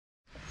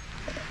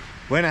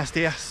Buenos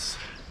dias,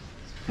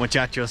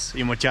 muchachos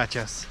y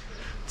muchachas.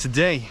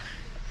 Today,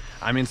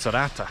 I'm in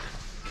Sorata,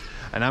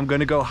 and I'm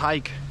gonna go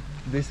hike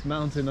this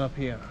mountain up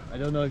here. I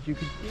don't know if you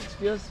can, it's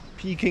just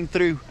peeking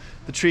through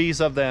the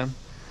trees up there.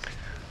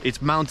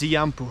 It's Mount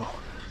ILLAMPU.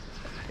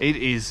 It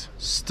is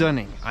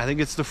stunning. I think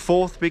it's the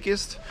fourth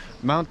biggest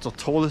mount, or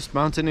tallest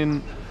mountain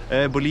in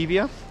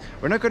Bolivia.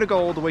 We're not gonna go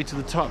all the way to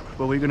the top,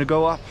 but we're gonna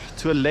go up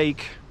to a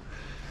lake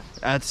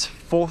at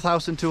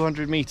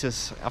 4,200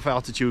 meters of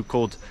altitude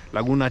called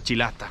Laguna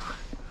Chilata.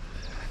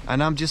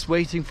 And I'm just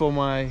waiting for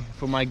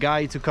my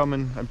guide to come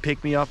and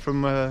pick me up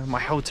from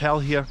my hotel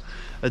here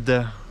at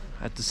the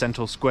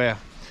central square.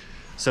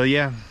 So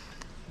yeah,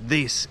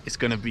 this is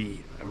gonna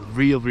be a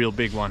real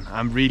big one.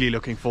 I'm really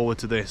looking forward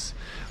to this.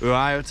 We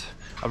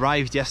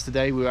arrived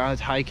yesterday. We were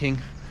out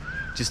hiking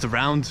just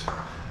around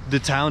the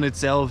town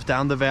itself,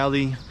 down the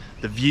valley.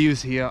 The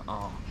views here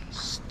are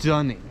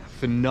stunning,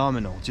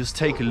 phenomenal. Just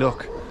take a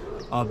look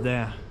up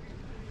there.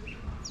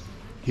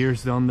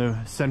 Here's on the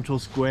central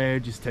square.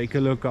 Just take a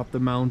look up the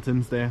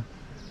mountains there,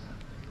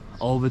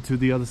 over to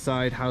the other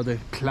side, how the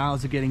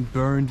clouds are getting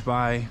burned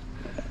by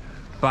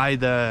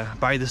the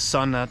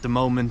sun at the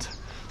moment.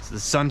 So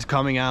the sun's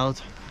coming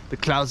out, the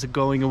clouds are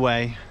going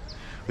away.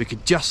 We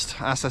could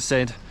just, as I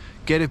said,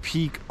 get a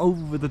peek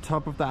over the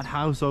top of that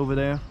house over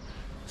there,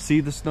 see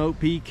the snow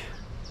peak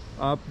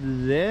up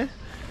there,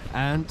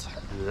 and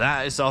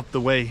that is up the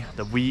way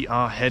that we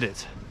are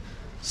headed.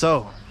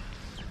 So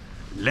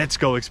let's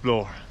go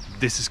explore.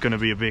 This is gonna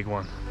be a big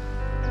one.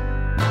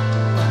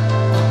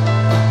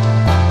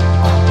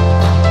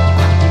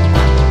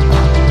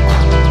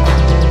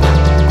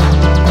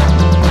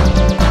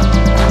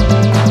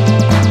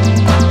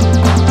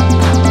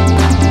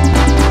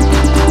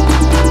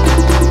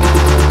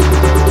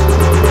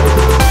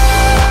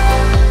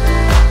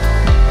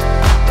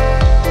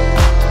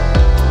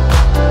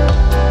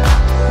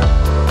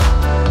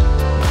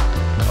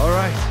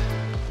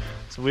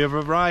 We have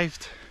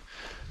arrived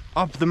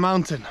up the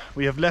mountain.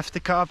 We have left the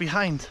car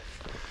behind,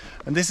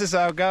 and this is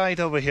our guide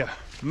over here,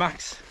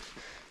 Max.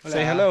 Hola.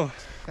 Say hello.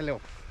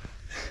 Hello.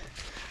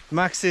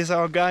 Max is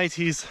our guide.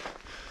 He's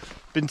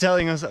been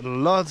telling us a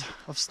lot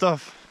of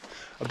stuff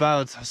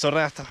about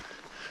Sorata.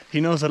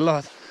 He knows a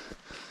lot.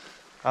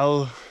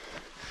 I'll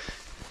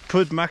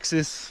put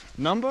Max's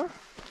number,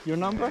 your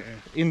number,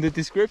 in the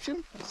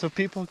description so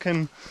people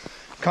can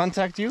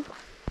contact you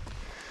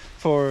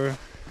for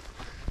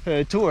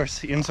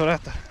tours in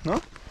Sorata, no?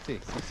 Sí,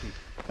 sí, sí.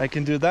 I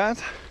can do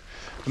that.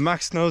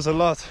 Max knows a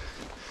lot.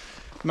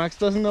 Max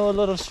doesn't know a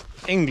lot of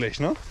English,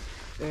 no?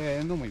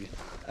 No muy bien.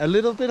 A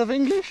little bit of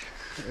English?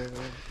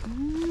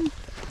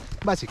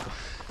 Básico.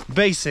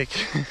 Basic.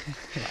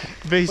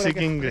 Basic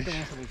English.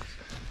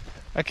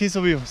 Aquí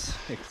subimos.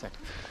 Exacto.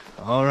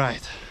 All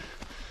right.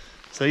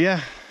 So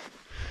yeah,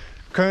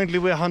 currently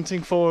we're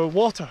hunting for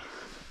water.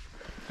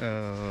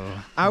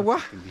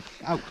 Agua?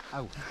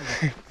 Agua.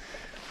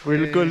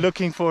 We're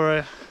looking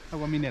for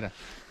Agua minera.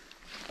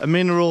 a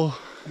mineral,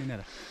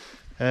 Minera.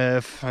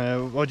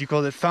 what do you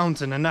call it,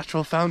 fountain, a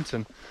natural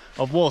fountain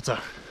of water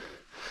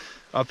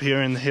up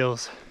here in the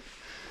hills.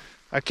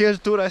 ¿A qué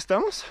altura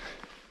estamos?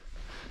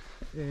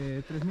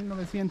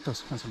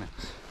 3.900 más o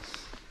menos.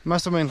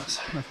 Más o menos.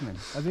 Más o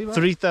menos. Arriba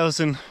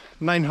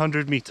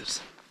 3,900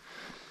 meters.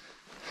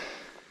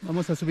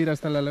 vamos a subir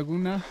hasta la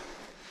laguna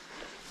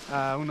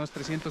a unos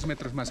 300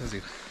 metros más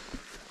arriba.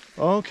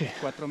 Okay.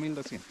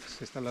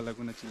 4.200 está la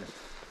laguna chilena.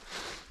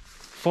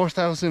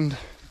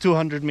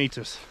 4,200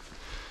 meters.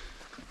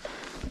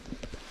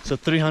 So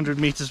 300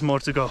 meters more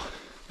to go.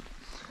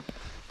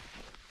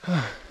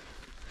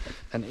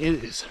 And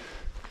it is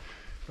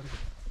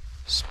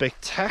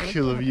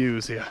spectacular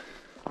views here.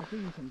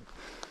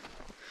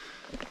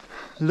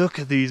 Look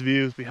at these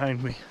views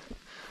behind me.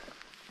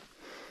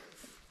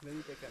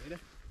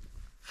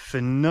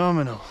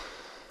 Phenomenal.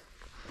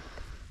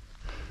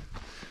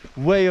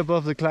 Way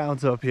above the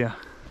clouds up here.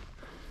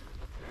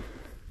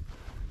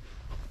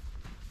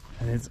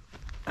 And it's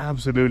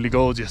absolutely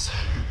gorgeous.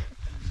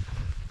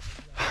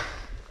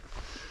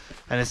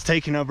 And it's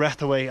taking our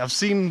breath away. I've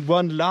seen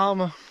one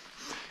llama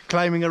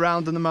climbing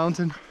around in the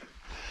mountain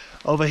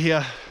over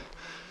here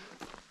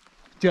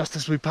just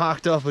as we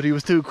parked up, but he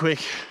was too quick.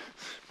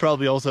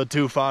 Probably also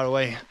too far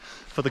away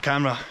for the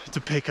camera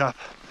to pick up.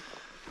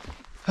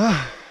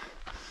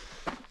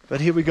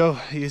 But here we go.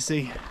 You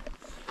see,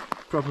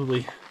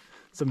 probably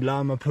some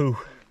llama poo,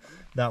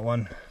 that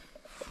one.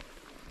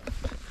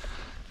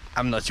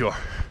 I'm not sure,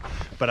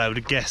 but I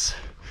would guess.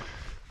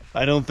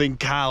 I don't think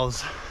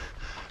cows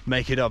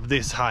make it up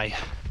this high.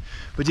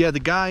 But yeah, the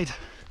guide,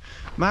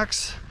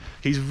 Max,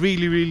 he's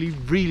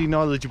really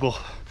knowledgeable.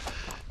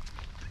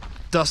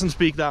 Doesn't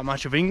speak that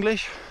much of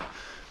English,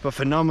 but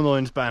phenomenal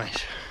in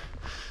Spanish.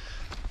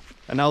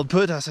 And I'll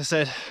put, as I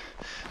said,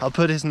 I'll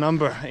put his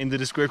number in the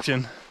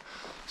description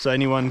so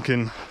anyone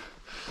can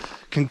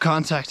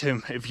contact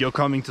him if you're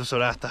coming to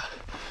Sorata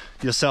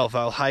yourself.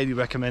 I'll highly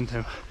recommend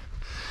him.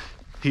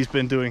 He's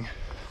been doing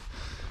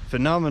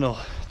phenomenal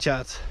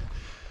chats,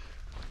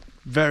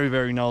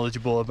 very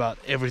knowledgeable about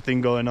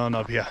everything going on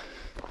up here.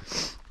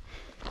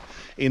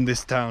 in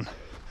this town,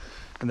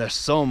 and there's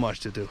so much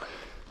to do.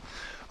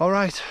 All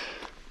right,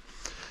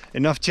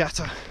 enough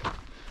chatter.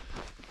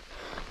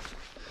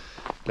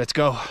 Let's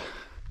go.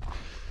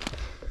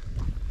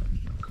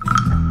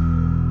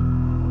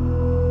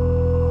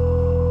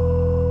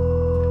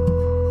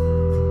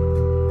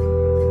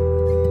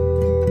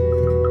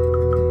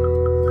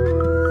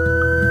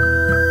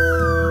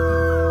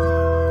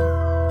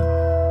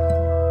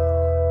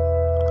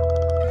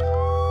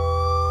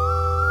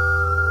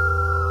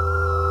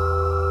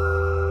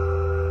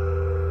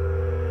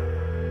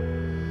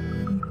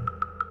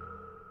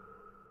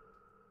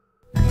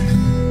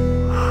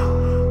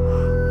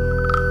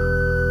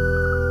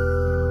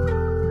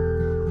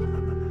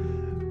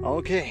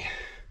 Okay,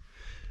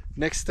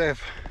 next step,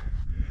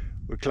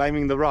 we're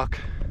climbing the rock.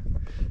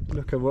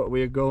 Look at what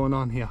we're going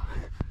on here.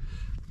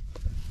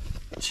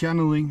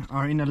 Channeling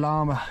our inner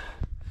llama,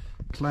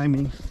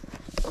 climbing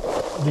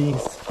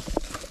these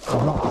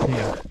rocks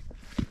here.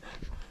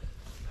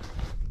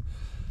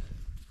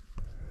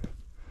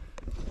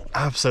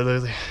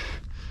 Absolutely.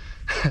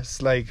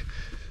 It's like,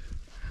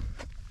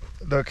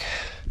 look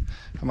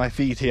at my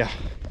feet here.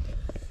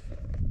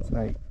 It's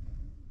like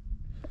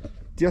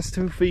just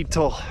 2 feet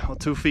tall or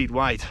 2 feet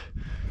wide,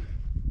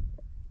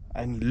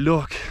 and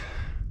look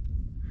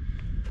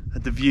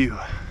at the view.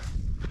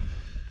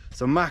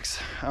 So Max,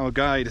 our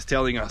guide, is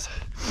telling us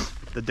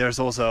that there's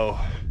also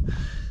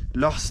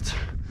lost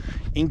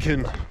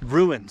Incan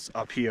ruins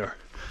up here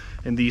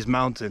in these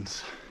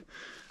mountains,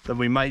 that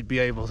we might be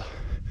able to,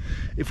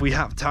 if we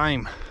have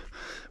time,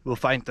 we'll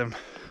find them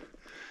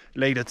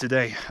later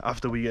today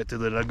after we get to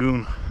the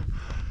lagoon,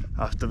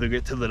 after we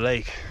get to the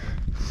lake.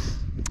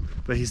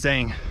 But he's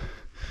saying,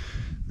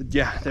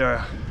 yeah, there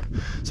are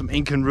some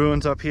Incan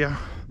ruins up here,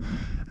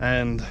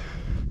 and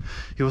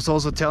he was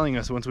also telling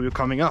us once we were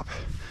coming up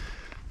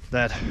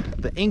that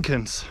the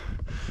Incans,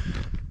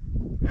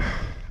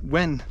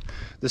 when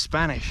the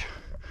Spanish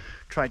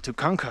tried to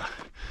conquer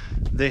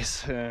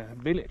this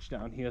village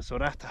down here,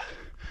 Sorata,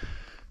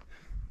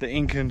 the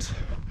Incans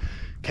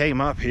came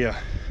up here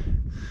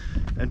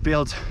and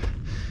built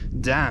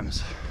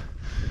dams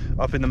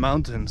up in the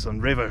mountains on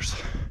rivers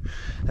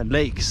and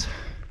lakes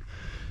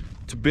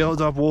to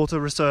build up water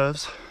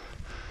reserves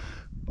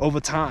over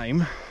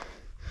time,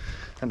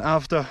 and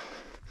after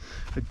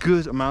a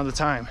good amount of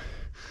time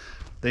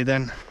they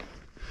then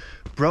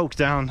broke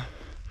down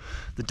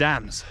the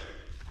dams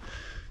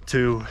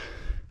to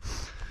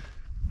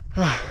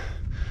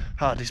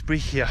hardly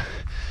speak here,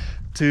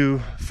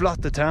 to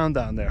flood the town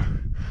down there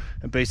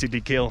and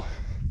basically kill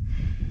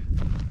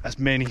as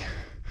many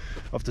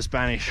of the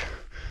Spanish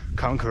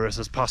conquerors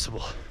as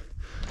possible.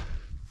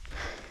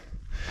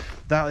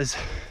 That is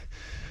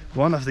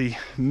one of the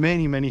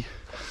many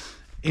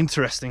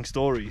interesting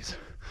stories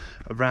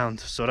around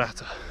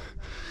Sorata,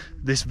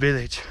 this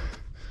village.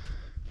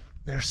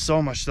 There's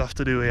so much stuff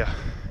to do here.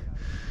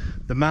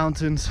 The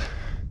mountains,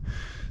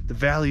 the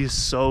valley is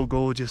so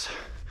gorgeous.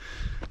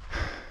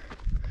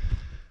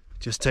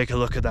 Just take a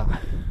look at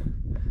that.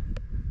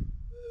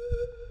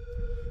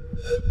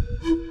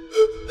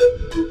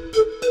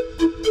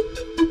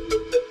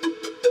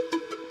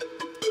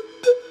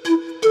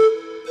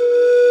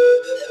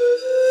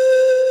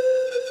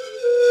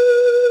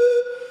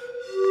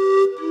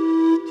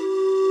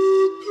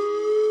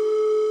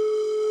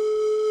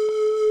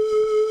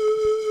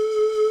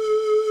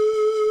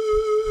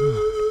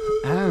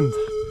 And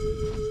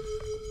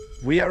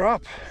we are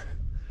up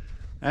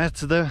at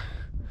the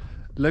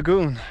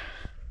lagoon.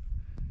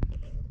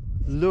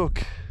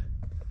 Look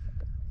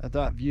at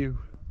that view.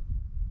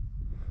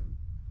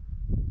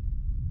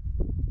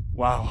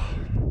 Wow,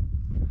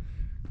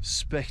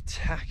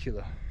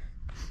 spectacular,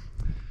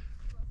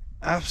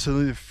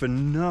 absolutely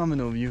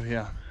phenomenal view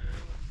here.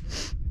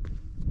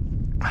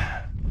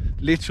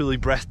 Literally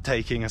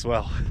breathtaking as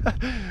well.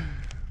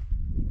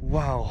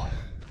 Wow.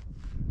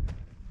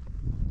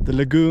 The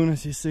lagoon,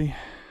 as you see,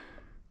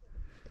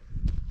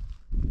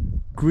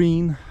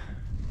 green,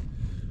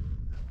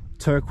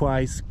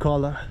 turquoise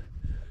color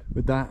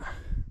with that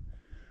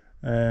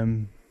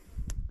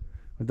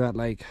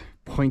like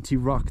pointy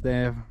rock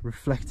there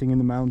reflecting in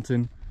the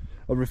mountain,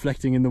 or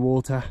reflecting in the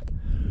water,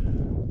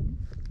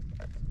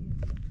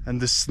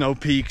 and the snow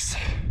peaks.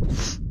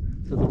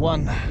 So the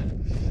one,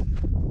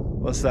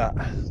 what's that?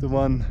 The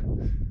one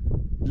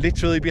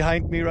literally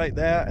behind me right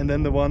there, and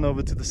then the one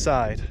over to the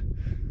side.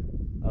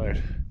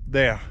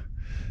 There,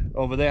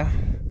 over there,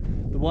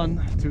 the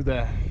one to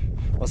the,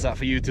 what's that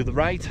for you, to the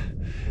right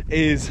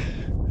is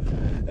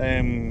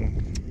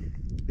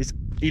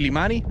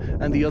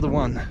Illimani, and the other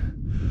one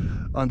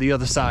on the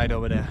other side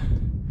over there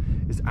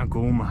is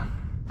Angoma.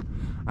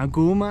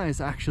 Angoma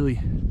is actually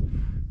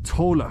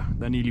taller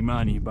than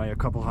Illimani by a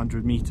couple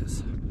hundred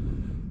meters,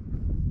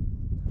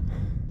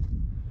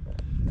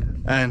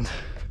 and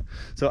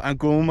so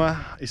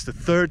Angoma is the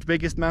 3rd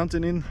biggest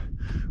mountain in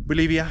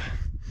Bolivia,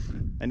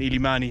 and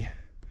Illimani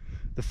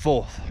the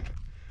 4th,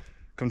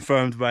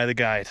 confirmed by the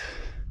guide.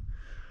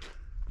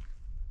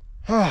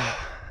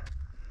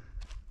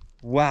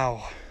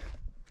 Wow.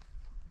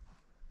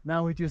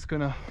 Now we're just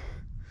gonna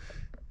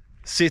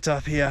sit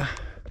up here,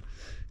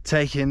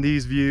 take in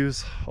these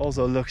views,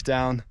 also look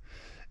down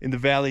in the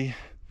valley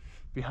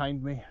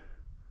behind me.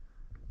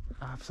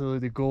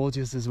 Absolutely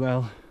gorgeous as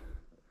well.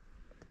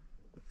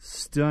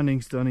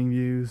 Stunning, stunning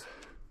views.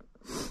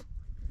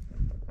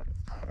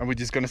 And we're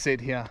just gonna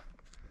sit here.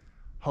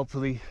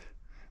 Hopefully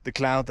the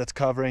cloud that's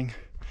covering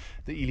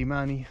the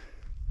Illimani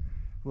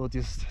will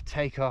just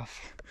take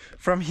off.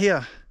 From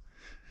here,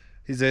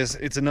 he says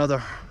it's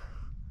another,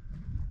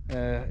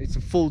 it's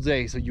a full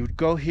day. So you'd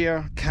go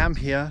here, camp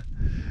here,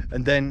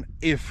 and then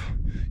if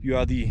you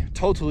are the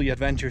totally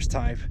adventurous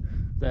type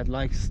that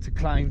likes to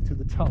climb to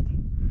the top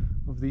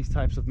of these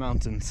types of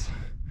mountains,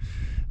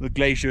 the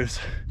glaciers,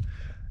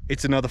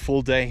 it's another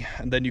full day,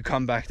 and then you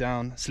come back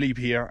down, sleep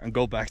here, and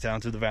go back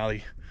down to the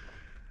valley.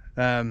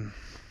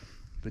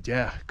 But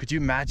yeah, could you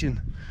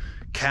imagine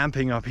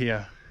camping up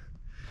here?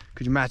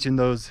 Could you imagine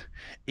those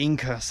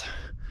Incas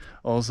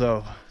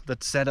also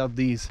that set up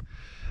these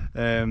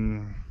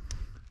little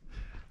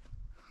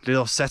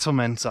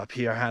settlements up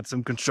here, had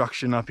some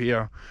construction up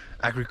here,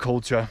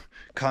 agriculture,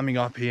 coming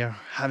up here,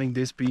 having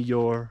this be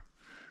your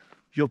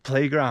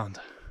playground?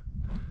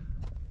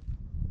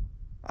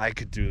 I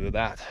could do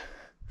that.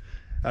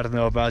 I don't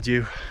know about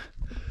you.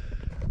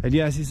 And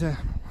yes,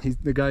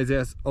 the guy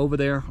says over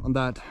there on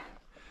that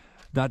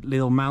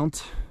little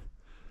mount,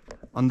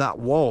 on that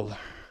wall,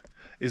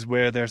 is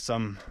where there's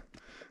some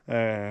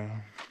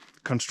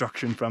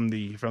construction from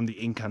the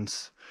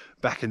Incans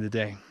back in the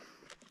day.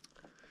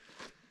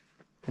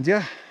 And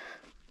yeah,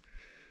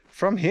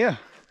 from here,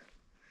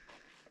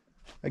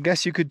 I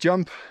guess you could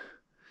jump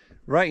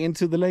right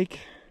into the lake.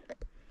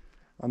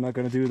 I'm not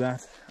gonna do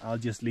that. I'll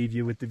just leave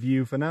you with the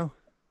view for now.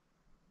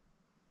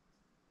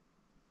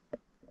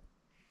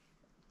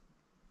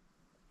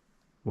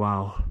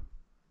 Wow.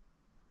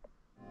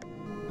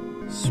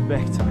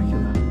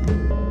 Spectacular.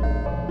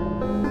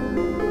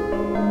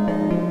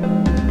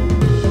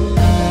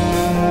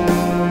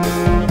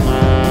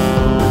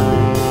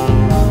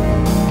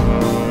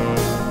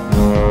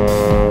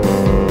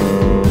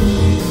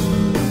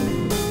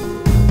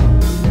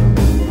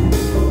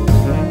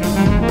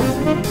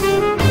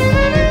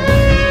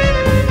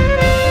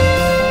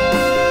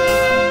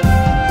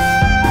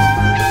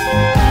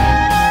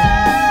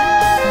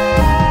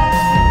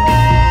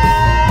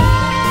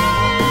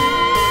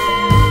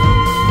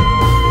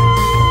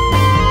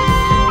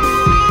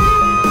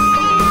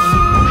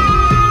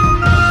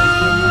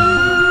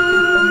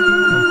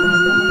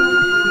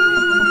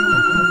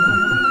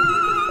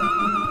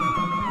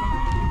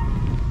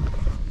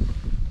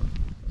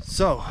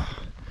 So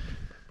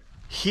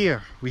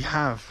here we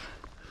have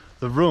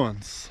the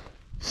ruins.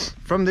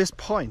 From this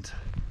point,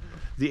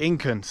 the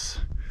Incans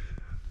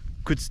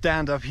could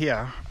stand up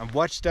here and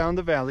watch down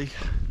the valley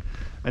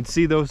and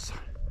see those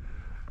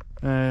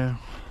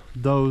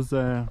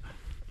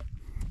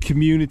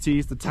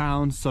communities, the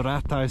town.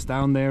 Sorata is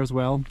down there as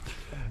well,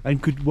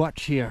 and could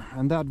watch here,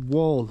 and that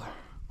wall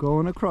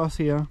going across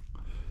here,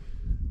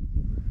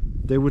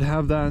 they would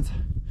have that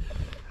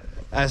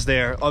as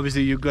there.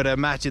 Obviously you've got to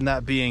imagine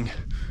that being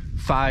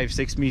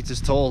 5-6 meters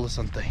tall or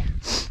something,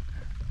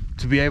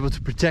 to be able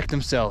to protect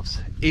themselves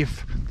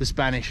if the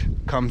Spanish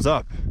comes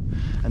up.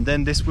 And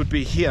then this would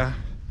be here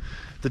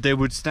that they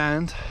would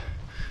stand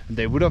and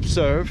they would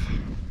observe,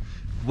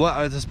 what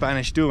are the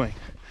Spanish doing?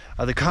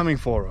 Are they coming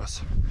for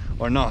us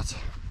or not?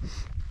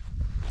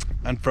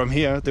 And from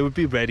here they would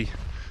be ready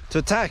to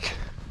attack.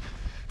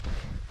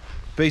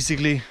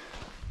 Basically,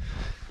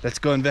 let's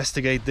go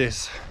investigate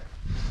this.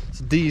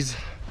 So these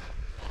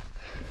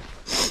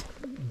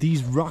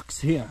rocks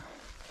here,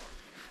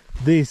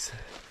 this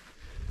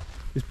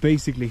is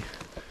basically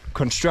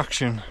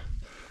construction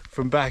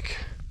from back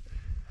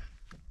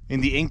in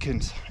the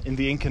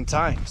Incan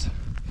times.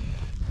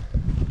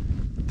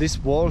 This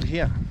wall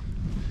here,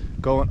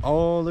 going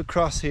all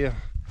across here,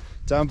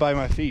 down by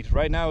my feet.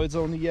 Right now it's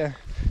only, it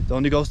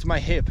only goes to my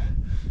hip,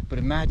 but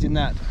imagine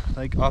that,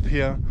 like up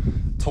here,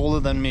 taller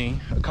than me,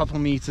 a couple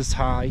meters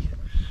high,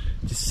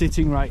 just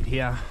sitting right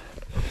here,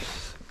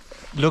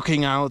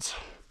 looking out.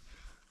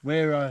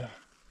 Where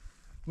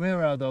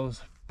are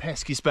those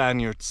pesky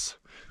Spaniards?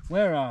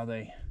 Where are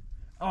they?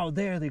 Oh,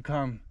 there they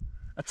come.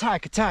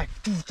 Attack, attack.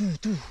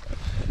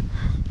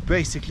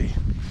 Basically,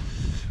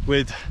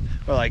 with,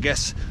 well, I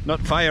guess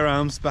not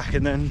firearms back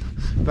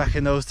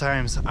in those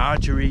times,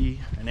 archery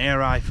and air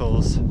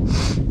rifles.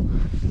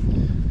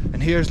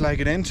 And here's like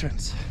an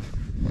entrance.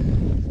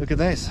 Look at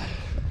this.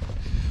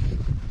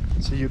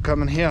 So you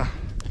come in here.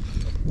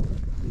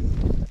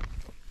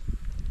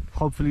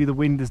 Hopefully the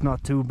wind is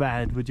not too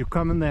bad, but you're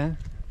coming there,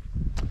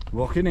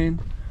 walking in,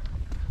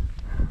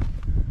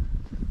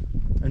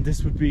 and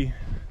this would be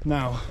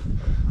now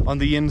on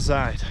the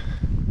inside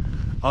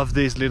of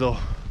this little,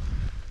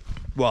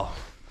 well,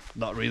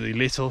 not really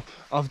little,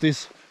 of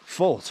this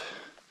fort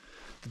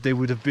that they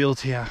would have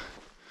built here,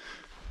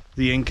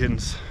 the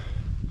Incans,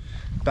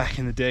 back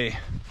in the day,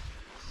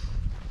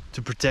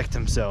 to protect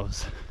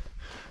themselves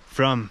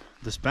from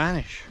the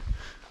Spanish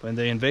when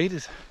they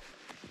invaded.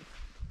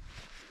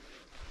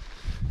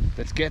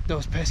 Let's get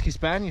those pesky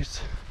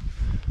Spaniards.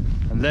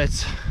 And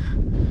let's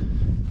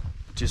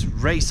just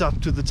race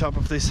up to the top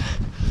of this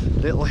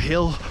little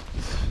hill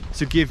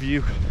to give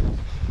you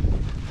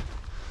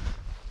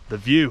the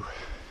view.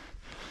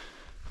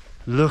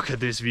 Look at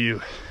this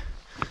view.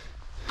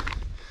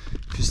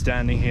 Just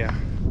standing here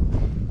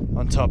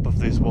on top of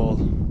this wall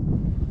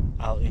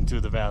out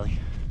into the valley.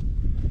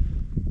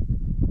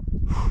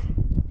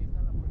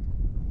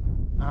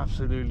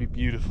 Absolutely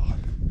beautiful.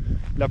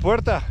 La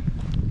puerta.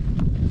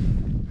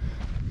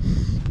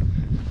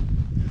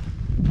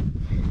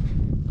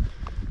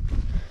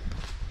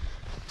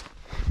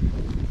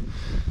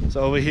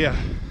 So over here.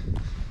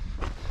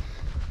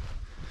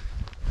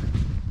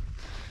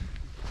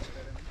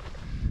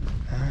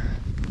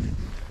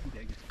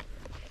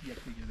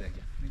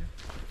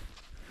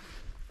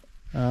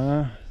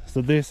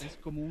 So this. Es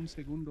como un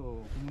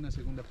segundo, como una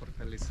segunda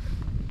fortaleza.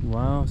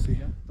 Wow, sí.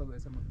 ¿Ya? Toda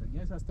esa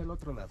montaña es hasta el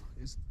otro lado.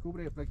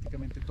 Cubre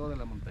prácticamente toda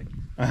la montaña.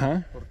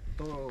 Ajá. Por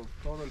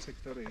todo el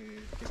sector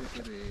que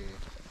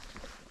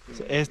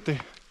se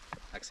puede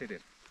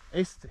acceder.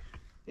 Este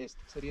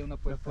Sería una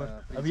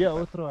puerta. Había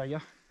otro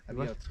allá.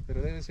 Había otro,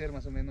 pero debe ser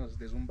más o menos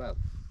desrumbado.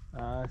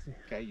 Ah, sí.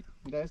 Caído.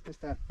 Mira, este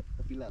está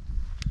apilado.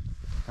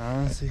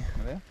 Ah, sí.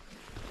 ¿Verdad?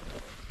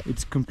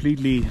 It's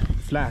completely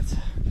flat.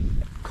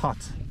 Cut.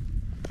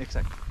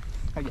 Exacto.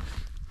 Allá.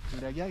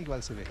 Mira, allá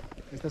igual se ve.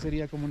 Esta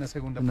sería como una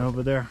segunda And puerta.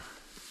 over there.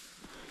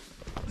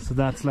 So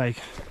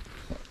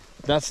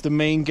that's the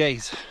main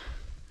gate.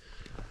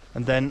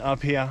 And then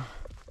up here,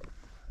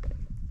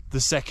 the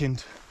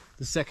second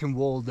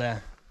wall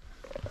there.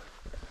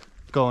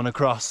 Going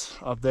across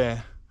up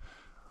there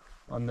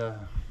on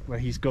where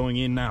he's going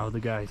in now, the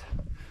guide.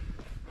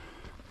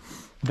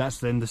 That's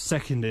then the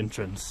second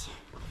entrance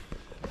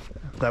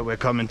that we're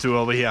coming to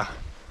over here.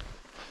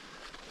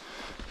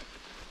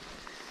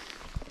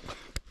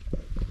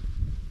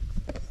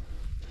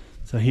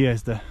 So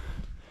here's the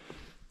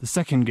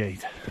second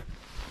gate.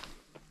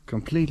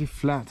 Completely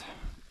flat,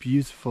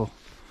 beautiful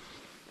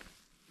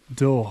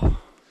door.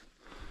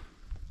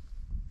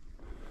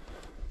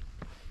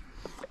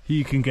 Here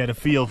you can get a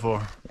feel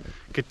for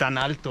qué tan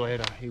alto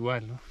era,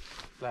 igual, ¿no?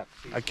 Claro,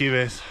 sí. Aquí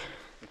ves.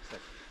 Exacto.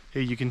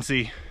 Here you can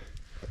see.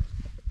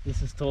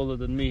 This is taller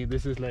than me.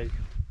 This is like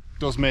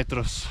 2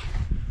 metros.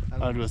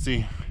 Algo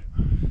así.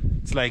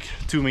 It's like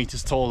 2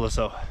 meters tall or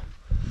so.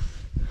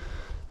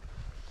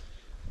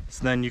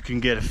 So then you can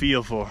get a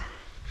feel for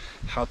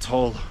how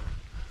tall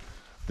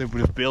they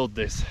would have built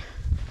this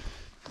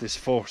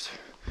fort.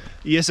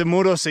 Y ese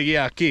muro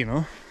seguía aquí,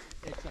 ¿no?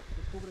 Exacto,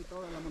 cubre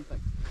toda la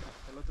montaña,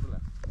 hasta el otro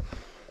lado.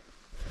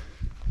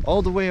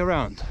 All the way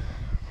around.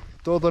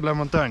 Toda la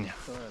montaña.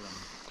 Toda la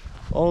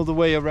montaña. All the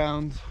way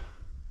around.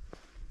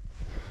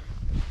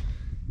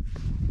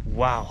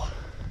 Wow.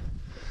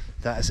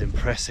 That is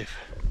impressive.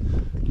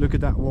 Look at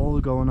that wall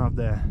going up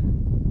there.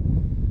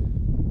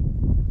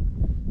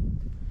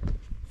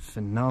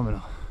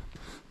 Phenomenal.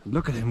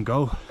 Look at him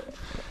go.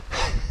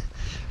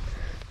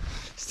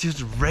 He's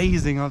just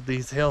raising up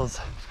these hills.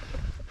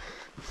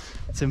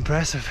 It's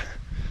impressive.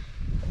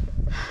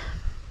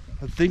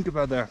 But think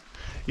about that.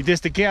 ¿Y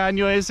desde qué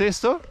año es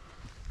esto?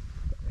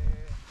 En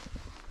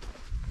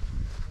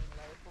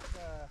la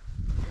época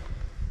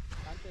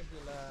antes de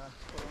la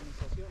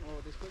colonización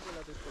o después de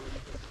la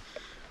descolonización.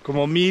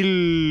 Como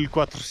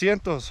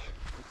 1400.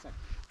 Exacto.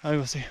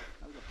 Algo así.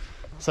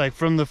 It's like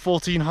from the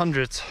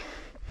 1400s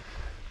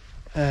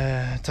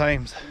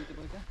times. Venite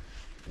por acá.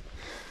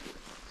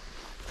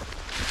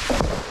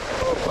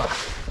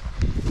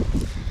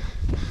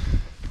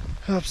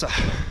 Upsa.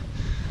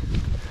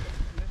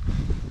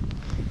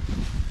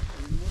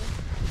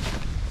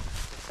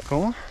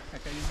 ¿Cómo? Acá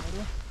hay un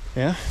muro.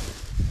 Yeah.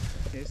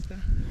 Esta.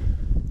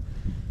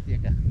 Y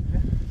acá.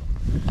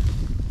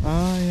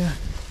 Ah, yeah.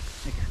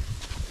 Acá.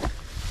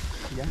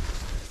 Ya.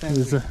 Está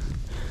There's a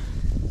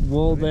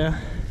wall there.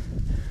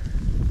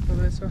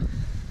 Todo eso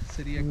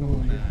sería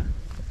como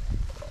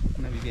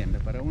una vivienda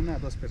para 1 a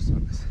 2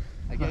 personas.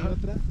 Allá hay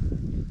otra.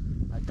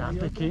 Acá ¿Tan hay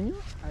otra, pequeño?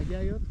 allá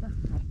hay otra.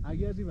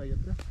 Allá arriba hay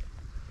otra.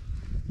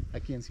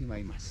 Aquí encima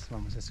hay más.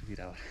 Vamos a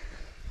subir ahora.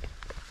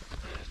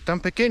 Tan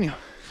pequeño.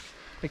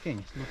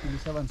 Pequeños, lo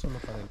utilizaban solo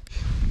para él.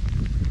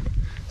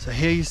 So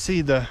here you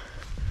see the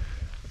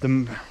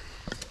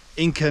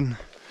Incan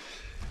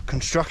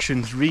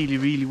constructions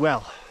really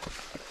well.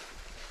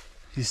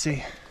 You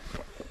see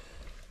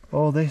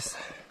all this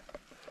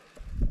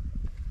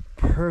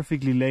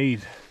perfectly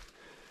laid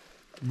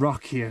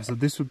rock here. So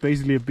this would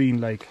basically have been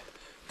like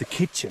the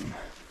kitchen.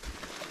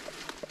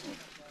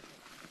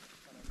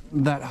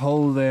 That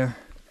hole there,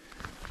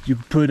 you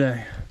put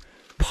a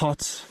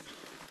pot,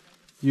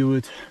 you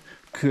would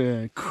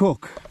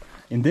cook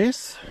in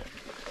this,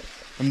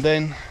 and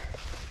then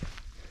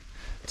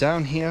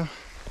down here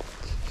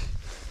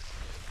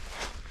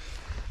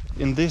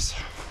in this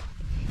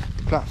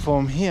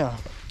platform here,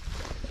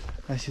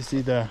 as you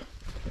see the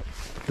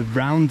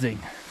rounding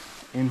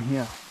in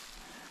here,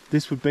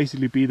 this would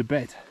basically be the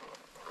bed.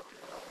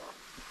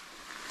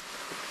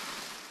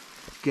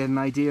 Get an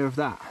idea of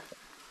that.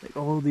 Like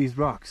all these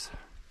rocks,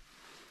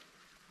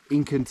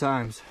 Incan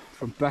times,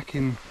 from back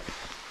in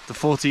the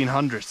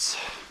 1400s,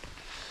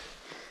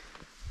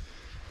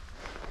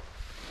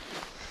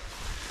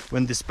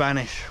 when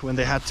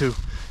they had to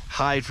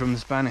hide from the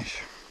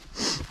Spanish.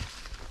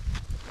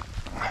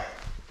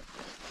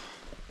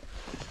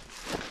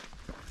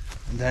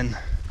 And then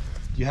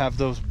you have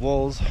those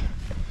walls.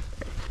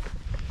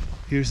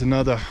 Here's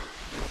another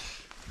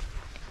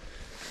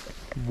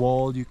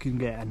wall you can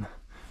get an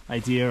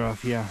idea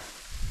of here.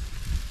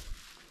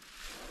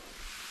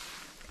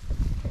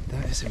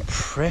 That is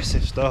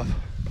impressive stuff.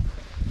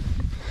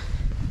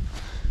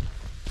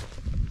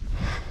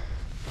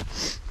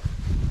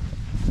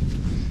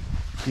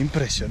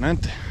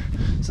 Impresionante.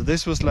 So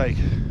this was like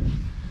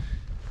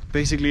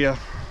basically a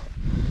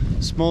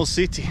small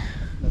city.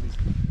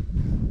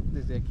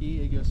 Desde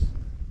aquí ellos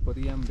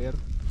podían ver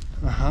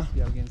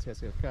si alguien se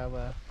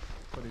acercaba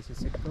por ese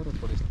sector o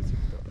por este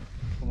sector.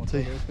 Como todo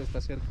esto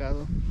está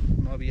cercado,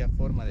 no había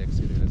forma de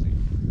acceder así.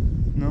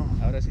 No.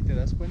 Ahora si te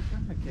das cuenta,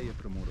 aquí hay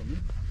otro muro,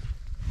 mira.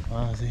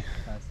 Ah, sí.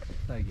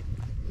 Hasta allá.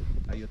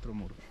 Hay otro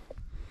muro.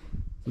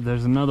 So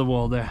there's another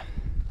wall there.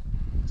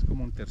 Es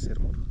como un tercer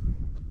muro.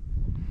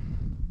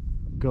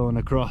 Going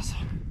across.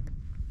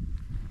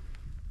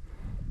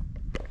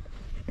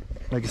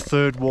 Like a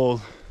third wall.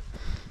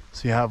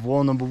 So you have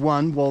wall number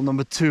 1, wall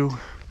number 2,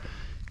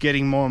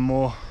 getting more and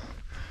more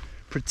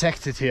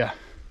protected here.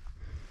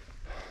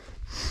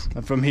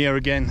 And from here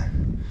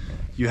again,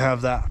 you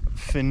have that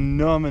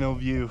phenomenal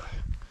view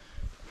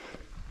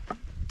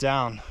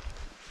down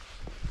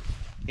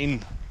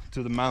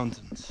into the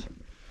mountains.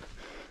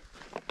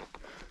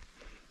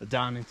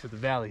 Down into the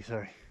valley,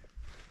 sorry.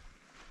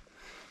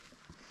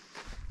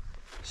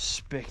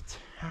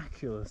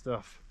 Spectacular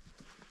stuff.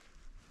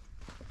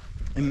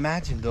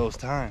 Imagine those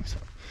times.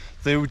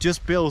 They would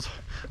just build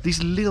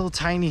these little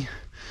tiny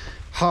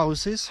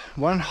houses,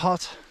 one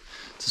hut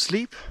to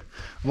sleep,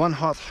 one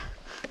hut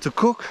to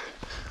cook,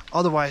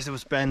 otherwise they would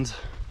spend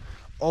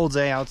all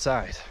day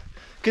outside.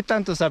 ¿Qué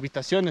tantas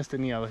habitaciones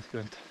tenía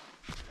básicamente?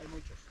 Hay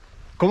muchos.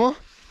 ¿Cómo?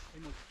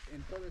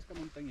 En toda esta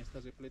montaña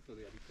está repleto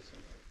de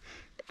habitaciones.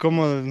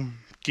 Como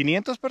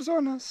 500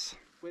 personas.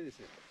 Puede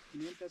ser,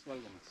 500 o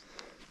algo más.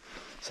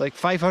 It's like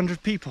 500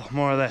 people,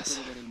 more or less.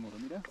 Puedes ver el muro,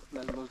 mira,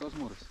 los dos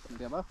muros, el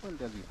de abajo y el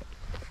de arriba.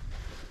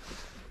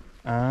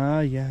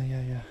 Ah,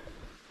 ya.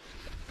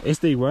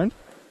 ¿Este igual?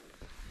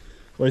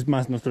 ¿O es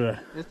más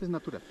natural? Este es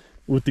natural.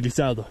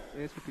 Utilizado.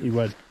 Es utilizado.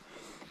 Igual.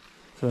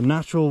 So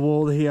natural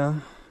wall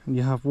here, and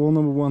you have wall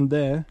number 1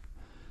 there,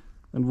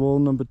 and wall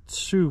number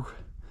 2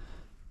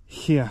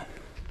 here.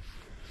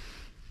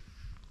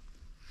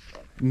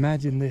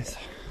 Imagine this.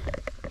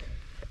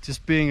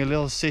 Just being a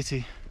little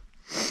city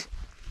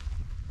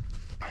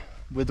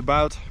with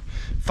about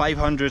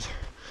 500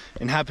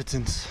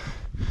 inhabitants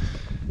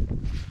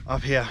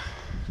up here.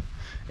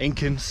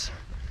 Incans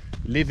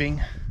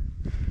living,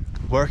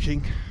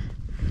 working.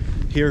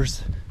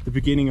 Here's the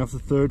beginning of the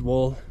third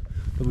wall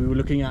that we were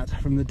looking at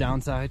from the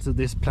downside. So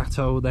this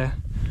plateau there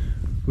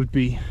would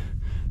be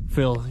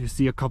filled. You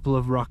see a couple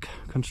of rock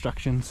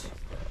constructions.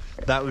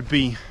 That would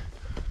be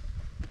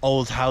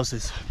old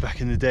houses back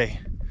in the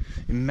day.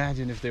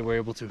 Imagine if they were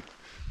able to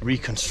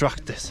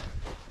reconstruct this.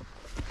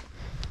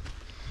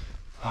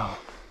 Oh.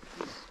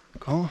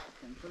 ¿Cómo?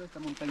 En toda esta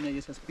montaña hay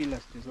esas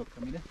pilas de roca,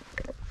 mira.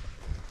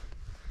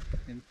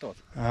 En todo.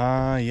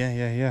 Ah,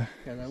 yeah.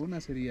 Cada una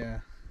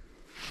sería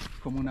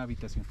como una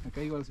habitación.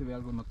 Acá igual se ve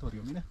algo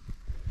notorio, mira.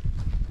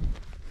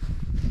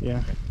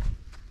 Yeah.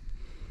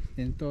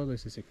 En todo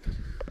ese sector.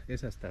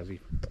 Es hasta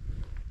arriba.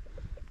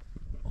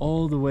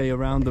 All the way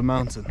around the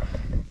mountain.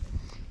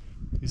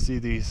 You see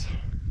these.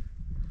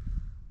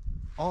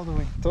 All the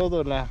way.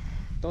 Toda la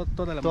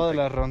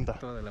ronda.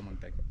 Toda la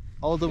montaña.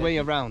 All the way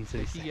around.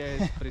 Aquí ya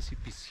es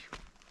precipicio.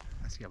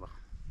 Hacia abajo.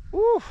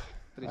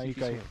 Ahí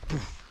cae.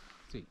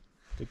 Sí.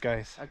 The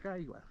guys Acá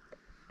igual.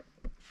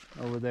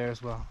 over there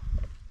as well.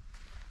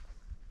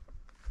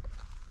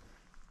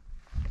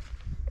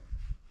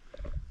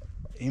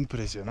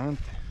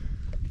 Impresionante.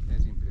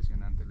 Es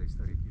impresionante la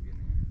historia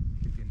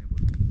que tiene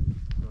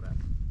Sorata.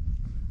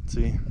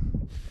 Sí.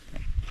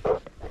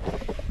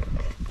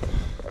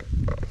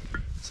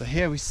 So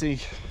here we see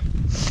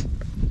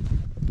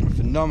a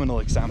phenomenal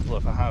example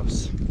of a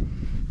house.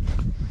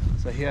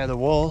 So here the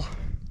wall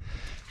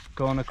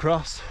going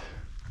across.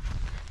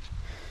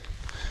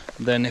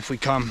 Then if we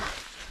come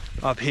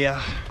up here,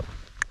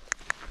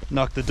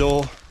 knock the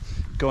door,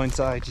 go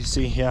inside, you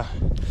see here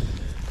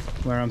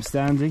where I'm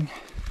standing,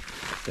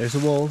 there's a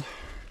wall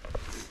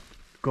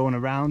going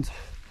around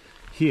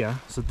here.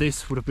 So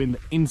this would have been the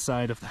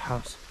inside of the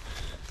house.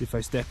 If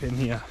I step in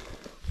here,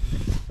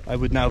 I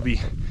would now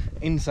be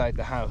inside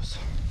the house.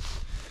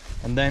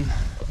 And then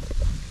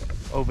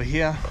over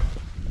here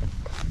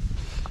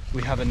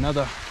we have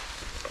another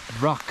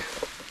rock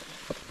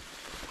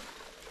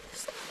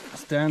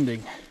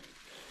standing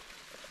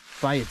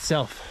by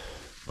itself.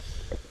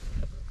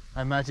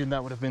 I imagine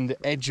that would have been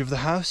the edge of the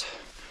house,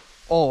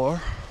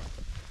 or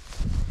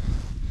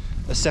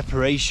a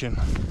separation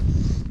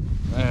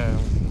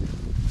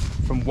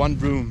from one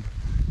room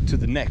to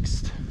the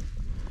next.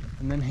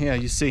 And then here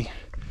you see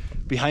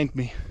behind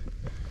me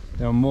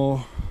there are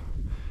more,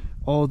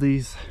 all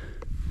these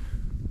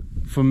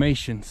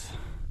formations,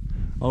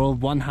 all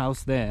one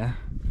house there,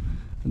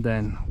 and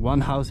then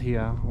one house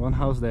here, one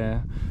house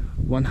there,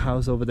 one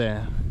house over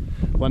there,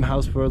 one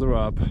house further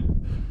up.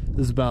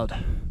 There's about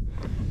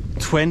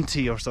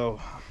 20 or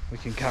so we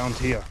can count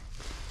here,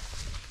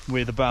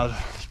 with about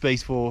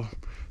space for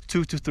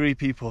 2 to 3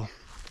 people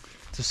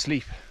to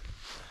sleep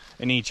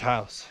in each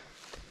house.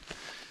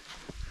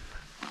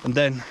 And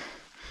then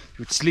you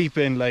would sleep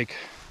in like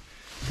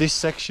this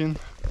section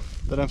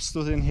that I'm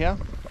stood in here,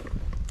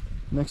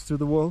 next to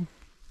the wall.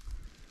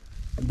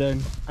 And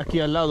then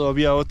aquí al lado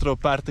había otra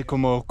parte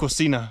como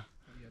cocina.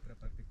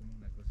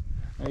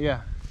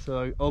 Yeah,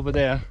 so over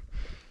there,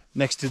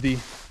 next to the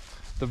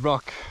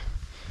rock,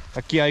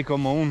 aquí hay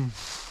como un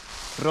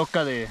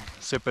roca de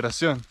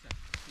separación.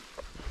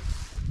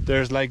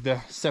 There's like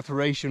the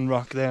separation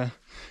rock there,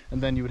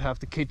 and then you would have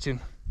the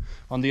kitchen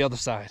on the other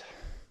side.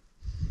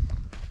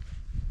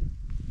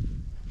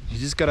 You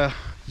just gotta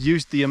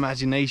use the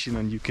imagination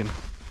and you can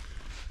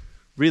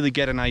really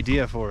get an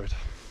idea for it.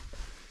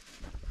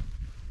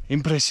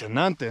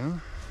 Impresionante, huh?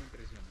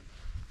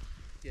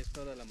 Impresionante. Y es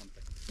toda la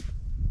montaña.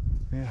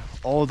 Yeah,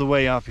 all the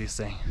way up, you're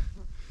saying.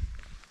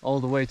 All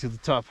the way to the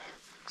top.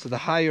 So the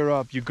higher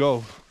up you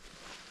go,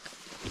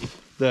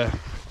 the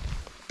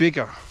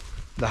bigger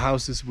the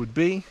houses would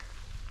be,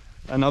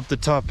 and up the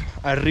top,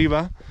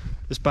 arriba,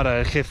 es para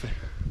el jefe.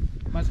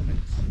 Más o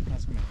menos,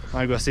 más o menos.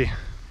 Algo así.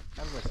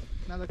 Algo así.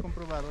 Nada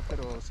comprobado,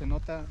 pero se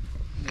nota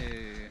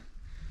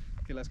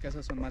que las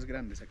casas son más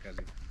grandes acá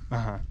arriba.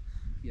 Ajá.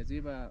 Y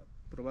arriba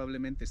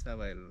probablemente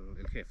estaba el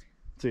jefe.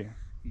 Sí.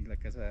 Y la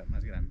casa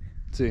más grande.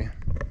 Sí.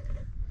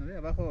 ¿No? De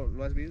abajo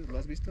lo has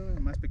visto,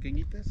 más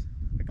pequeñitas,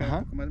 acá Ajá.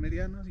 un poco más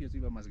medianos y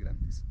arriba más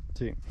grandes.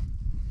 Sí.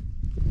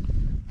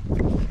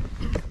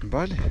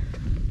 Vale.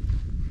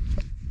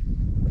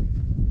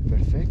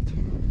 Perfecto.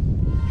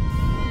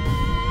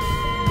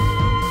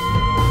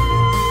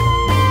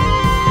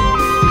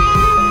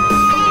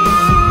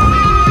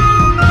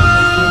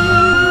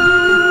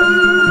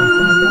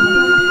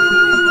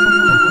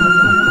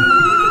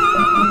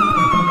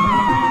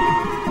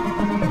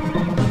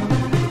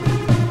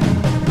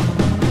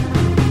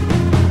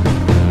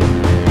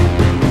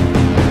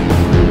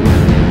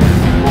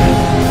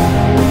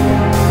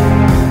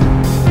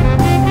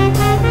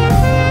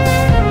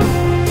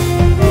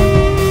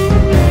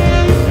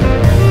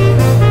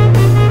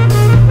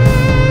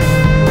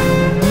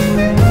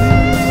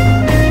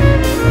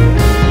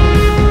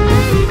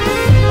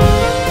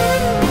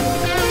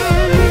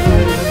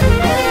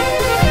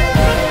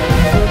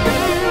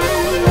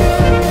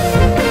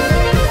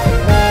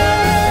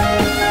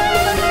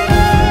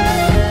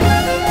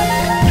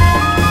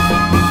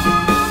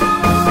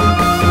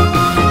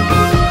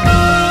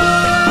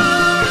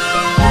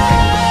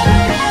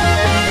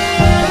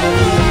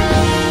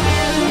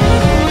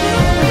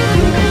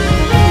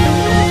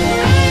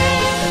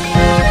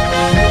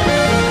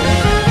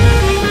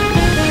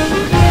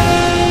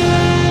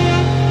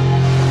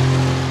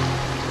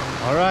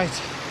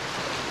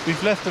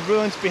 We've left the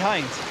ruins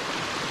behind.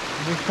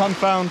 We've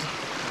found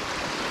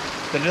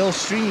the little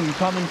stream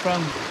coming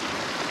from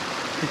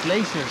the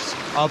glaciers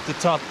up the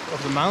top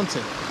of the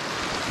mountain,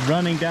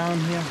 running down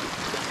here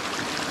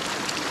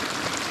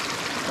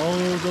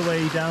all the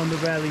way down the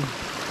valley,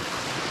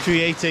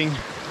 creating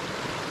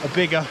a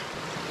bigger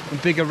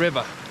and bigger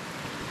river.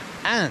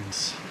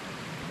 And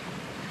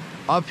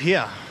up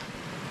here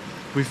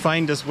we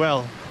find as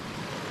well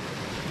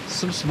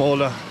some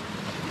smaller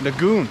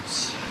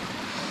lagoons.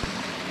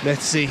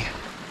 Let's see.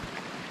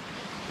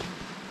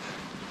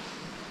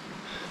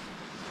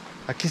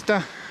 Aquí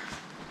está.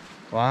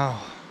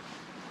 Wow.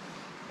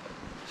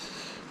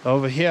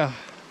 Over here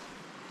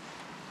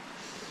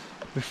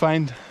we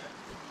find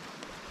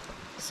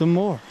some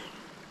more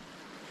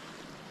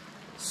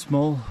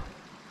small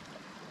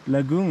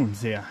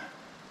lagoons here.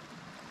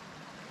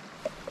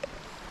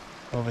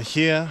 Over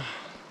here.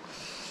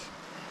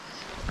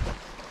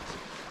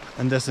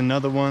 And there's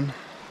another one.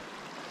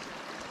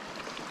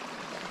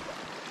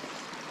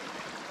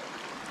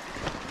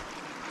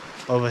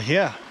 Over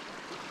here.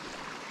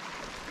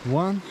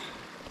 One.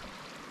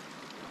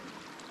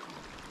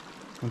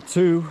 And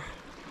two.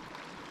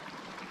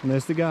 And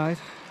there's the guide.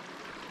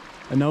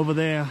 And over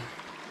there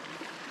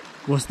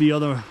was the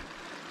other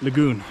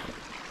lagoon.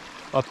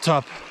 Up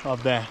top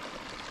of there.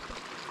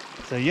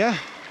 So yeah.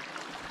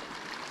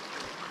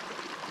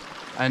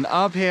 And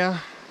up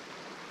here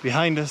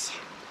behind us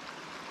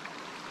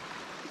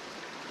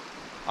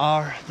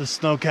are the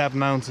snow-capped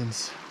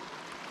mountains.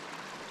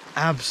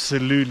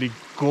 Absolutely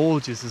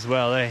gorgeous as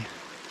well, eh?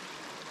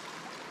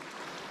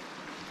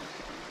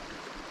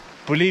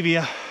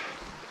 Bolivia.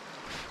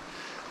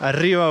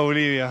 Arriba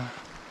Bolivia.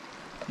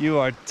 You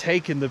are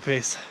taking the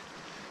piss.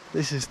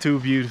 This is too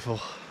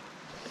beautiful.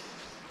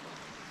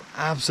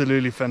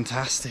 Absolutely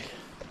fantastic.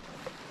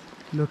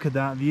 Look at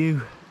that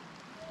view.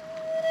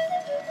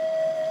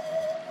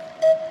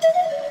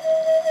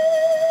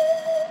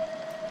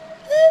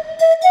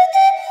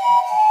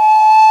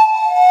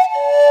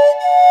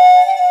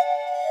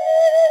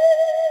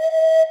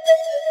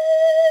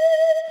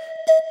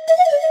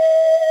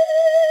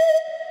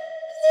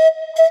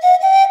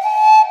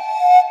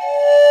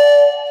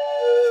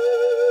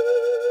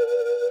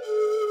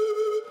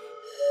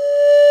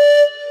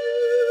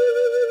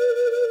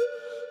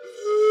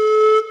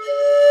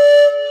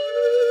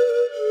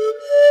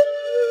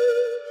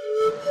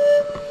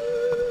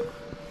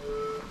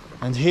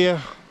 And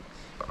here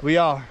we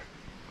are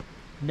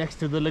next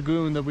to the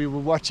lagoon that we were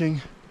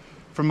watching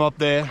from up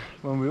there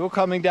when we were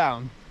coming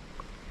down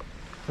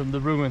from the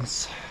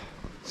ruins.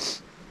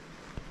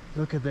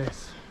 Look at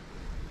this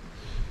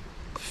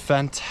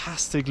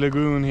fantastic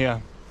lagoon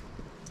here.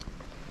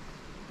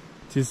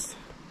 Just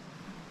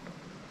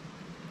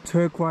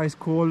turquoise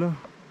color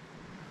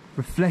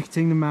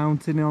reflecting the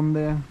mountain on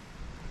there,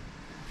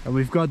 and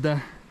we've got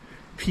the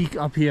peak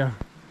up here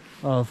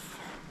of,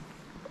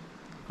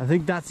 I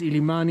think that's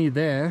Illimani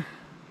there,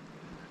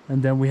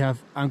 and then we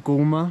have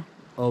Ancuma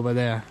over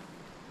there.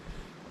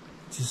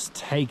 Just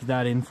take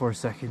that in for a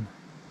second.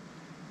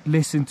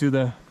 Listen to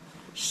the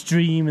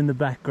stream in the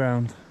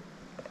background.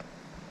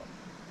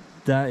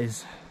 That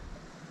is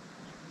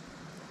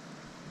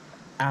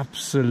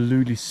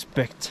absolutely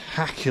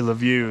spectacular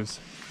views.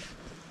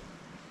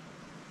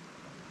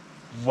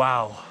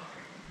 Wow.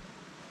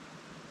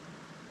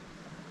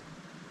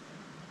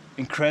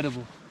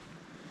 Incredible.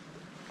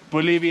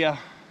 Bolivia,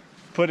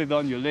 put it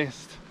on your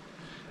list.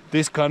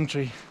 This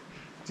country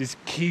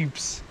just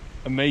keeps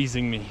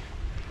amazing me.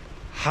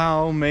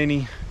 How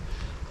many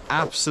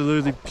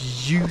absolutely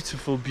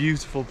beautiful,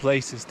 beautiful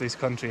places this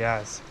country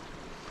has.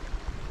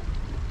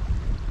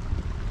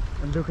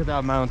 And look at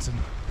that mountain.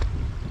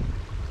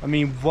 I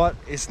mean, what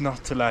is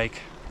not to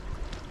like?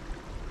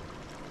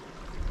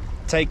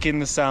 Take in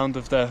the sound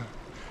of the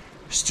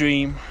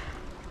stream.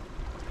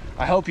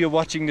 I hope you're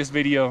watching this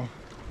video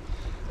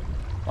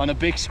on a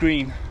big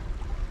screen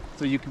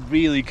so you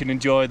really can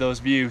enjoy those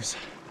views.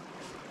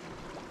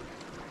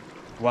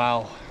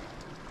 Wow.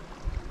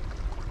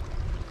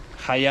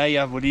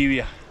 Hayaya,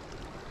 Bolivia.